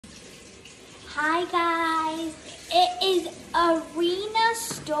Hi guys, it is Arina's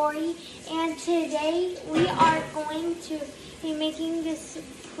story, and today we are going to be making this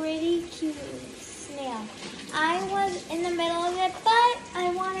pretty cute snail. I was in the middle of it, but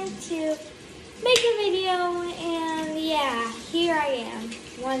I wanted to make a video, and yeah, here I am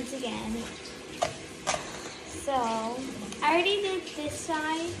once again. So, I already did this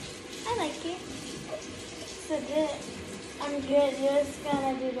side. I like it. So I'm just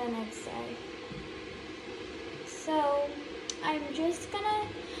gonna do the next side. So I'm just gonna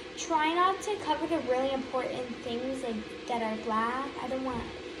try not to cover the really important things that are black. I don't want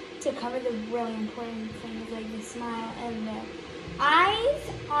to cover the really important things like the smile and the eyes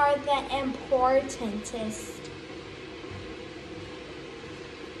are the importantest.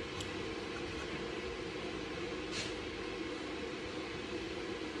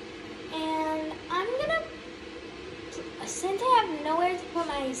 And I'm gonna, since I have nowhere to put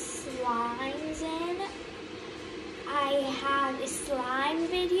my slimes in, I have a slime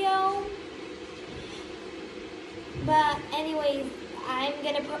video, but anyways, I'm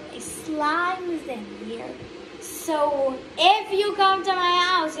gonna put my slimes in here. So if you come to my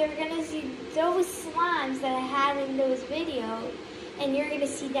house, you're gonna see those slimes that I had in those videos, and you're gonna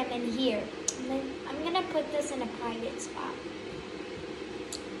see them in here. And then I'm gonna put this in a private spot.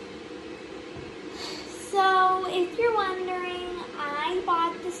 So if you're wondering, I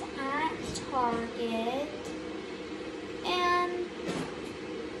bought this at Target. And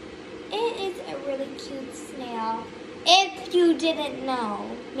it is a really cute snail. If you didn't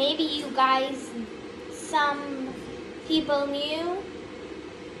know, maybe you guys, some people knew,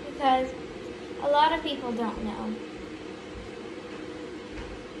 because a lot of people don't know.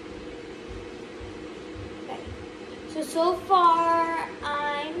 Okay, so far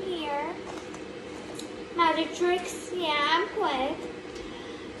I'm here. Magic tricks, yeah, I'm quick.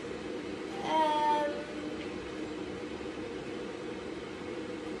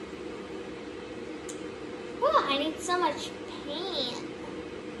 I need so much paint.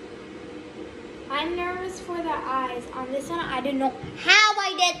 I'm nervous for the eyes. On this one, I don't know how I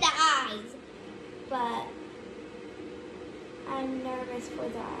did the eyes, but I'm nervous for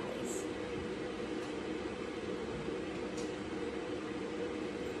the eyes.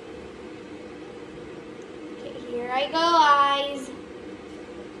 Okay, here I go, eyes.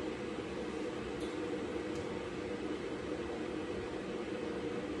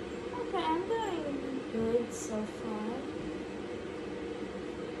 Okay, I'm doing good so far.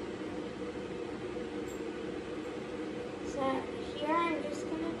 So here I'm just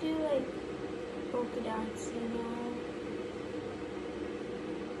gonna do like polka dots, you know.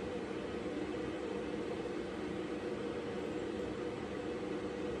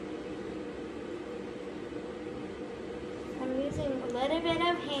 I'm using a little bit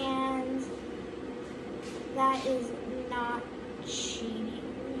of hands. That is not cheating.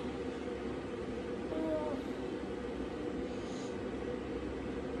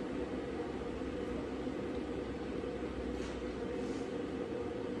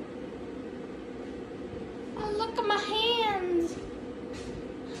 Look at my hands.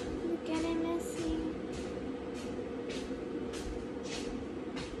 I'm getting messy.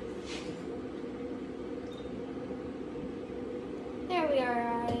 There we are,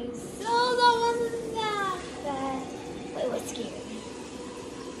 guys. So that wasn't that bad. Wait, what's scary?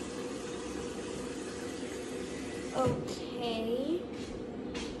 Okay.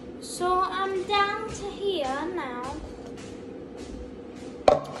 So I'm down to here now.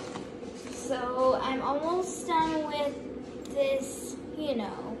 So I'm almost done with this, you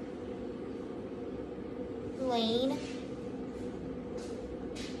know, lane.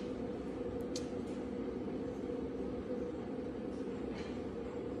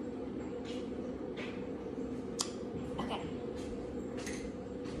 Okay.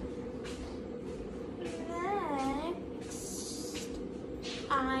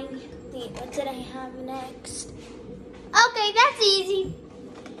 Next, what did I have next? Okay, that's easy.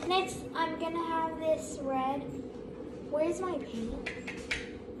 Next, I'm gonna have this red. Where's my paint?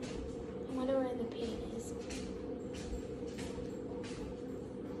 I wonder where the paint is.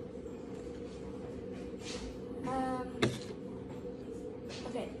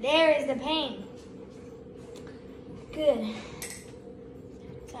 Okay, there is the paint. Good.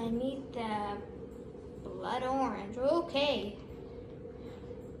 So I need the blood orange. Okay.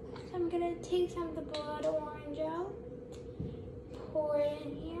 So I'm gonna take some of the blood orange out. Pour it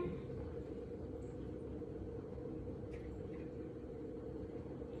in here.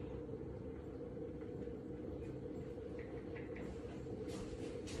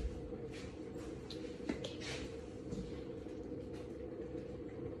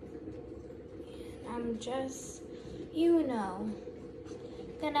 I'm just, you know,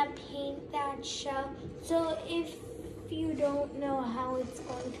 gonna paint that shell. So if you don't know how it's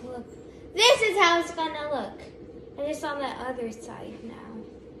going to look, this is how it's gonna look. And it's on the other side now.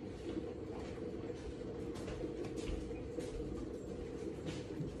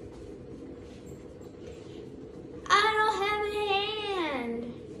 I don't have a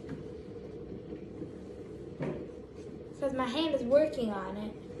hand. Because my hand is working on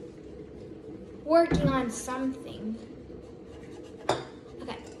it. Working on something.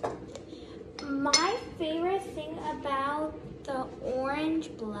 Okay. My favorite thing about the orange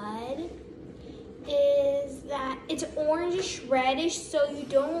blood is that it's orangish reddish, so you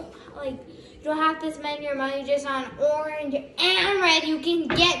don't have to spend your money just on orange and red. You can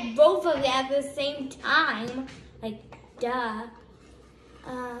get both of them at the same time. Like, duh.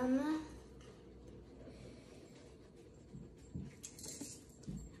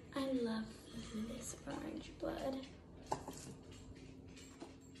 I love this orange blood.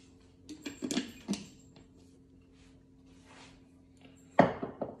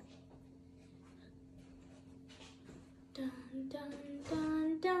 Dun, dun,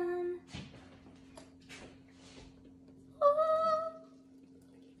 dun, dun. Oh.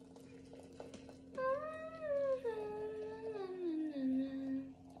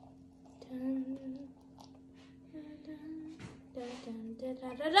 Dun, dun, dun,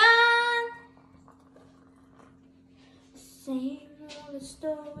 dun, dun. Same old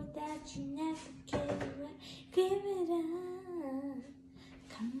story that you never give it up.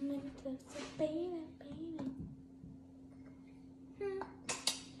 Coming closer, baby, baby.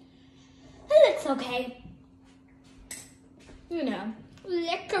 It looks okay. You know,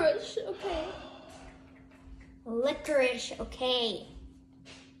 licorice, okay. Licorice, okay.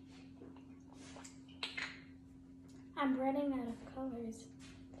 I'm running out of colors.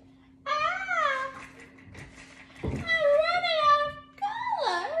 Ah! I'm running out of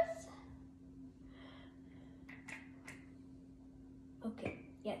colors. Okay,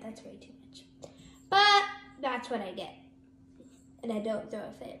 yeah, that's way too much. But that's what I get. And I don't throw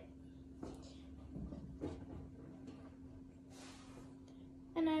a fit.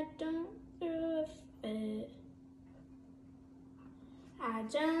 And I don't throw a fit. I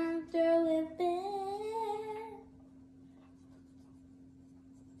don't throw a fit.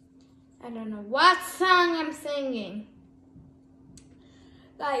 I don't know what song I'm singing.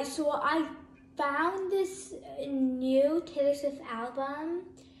 Guys, so I found this new Taylor Swift album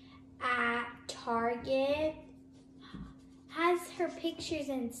at Target. Has her pictures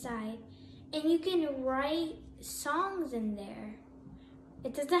inside, and you can write songs in there.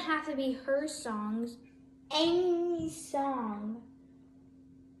 It doesn't have to be her songs, any song.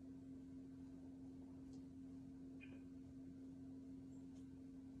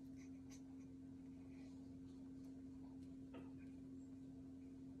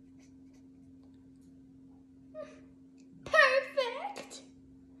 Perfect.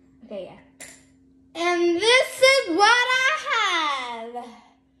 Okay, yeah. And this is what I have.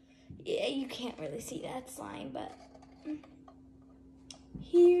 Yeah, you can't really see that slime, but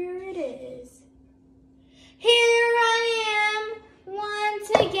here it is. Here I am once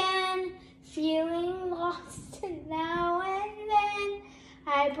again, feeling lost now and then.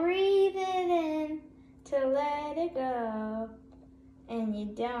 I breathe it in to let it go, and you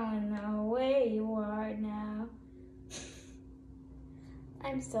don't know where you are now.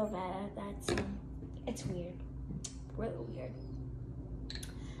 I'm so bad at that song. It's weird. Really weird.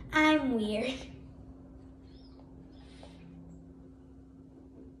 I'm weird.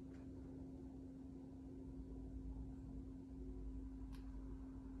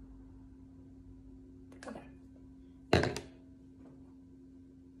 Okay.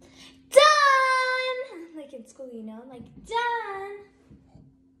 Done! Like in school, you know? Like, done!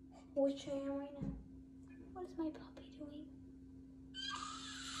 Which I am right now. What is my puppy doing?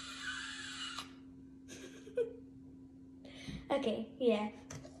 Okay, yeah.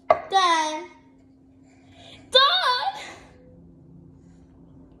 Done. Done!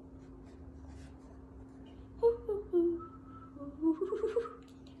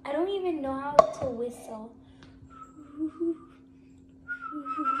 I don't even know how to whistle.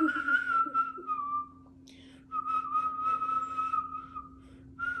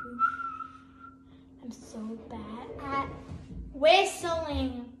 I'm so bad at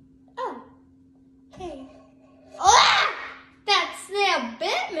whistling. Oh, hey. Ah! That snail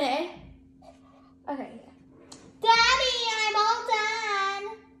bit me. Okay. Daddy, I'm all done.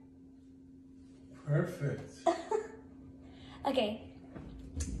 Perfect. Okay.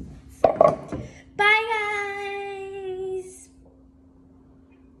 Bye, guys.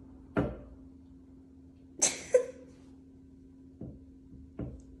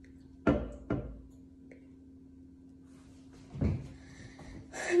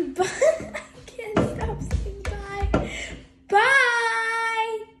 Bye.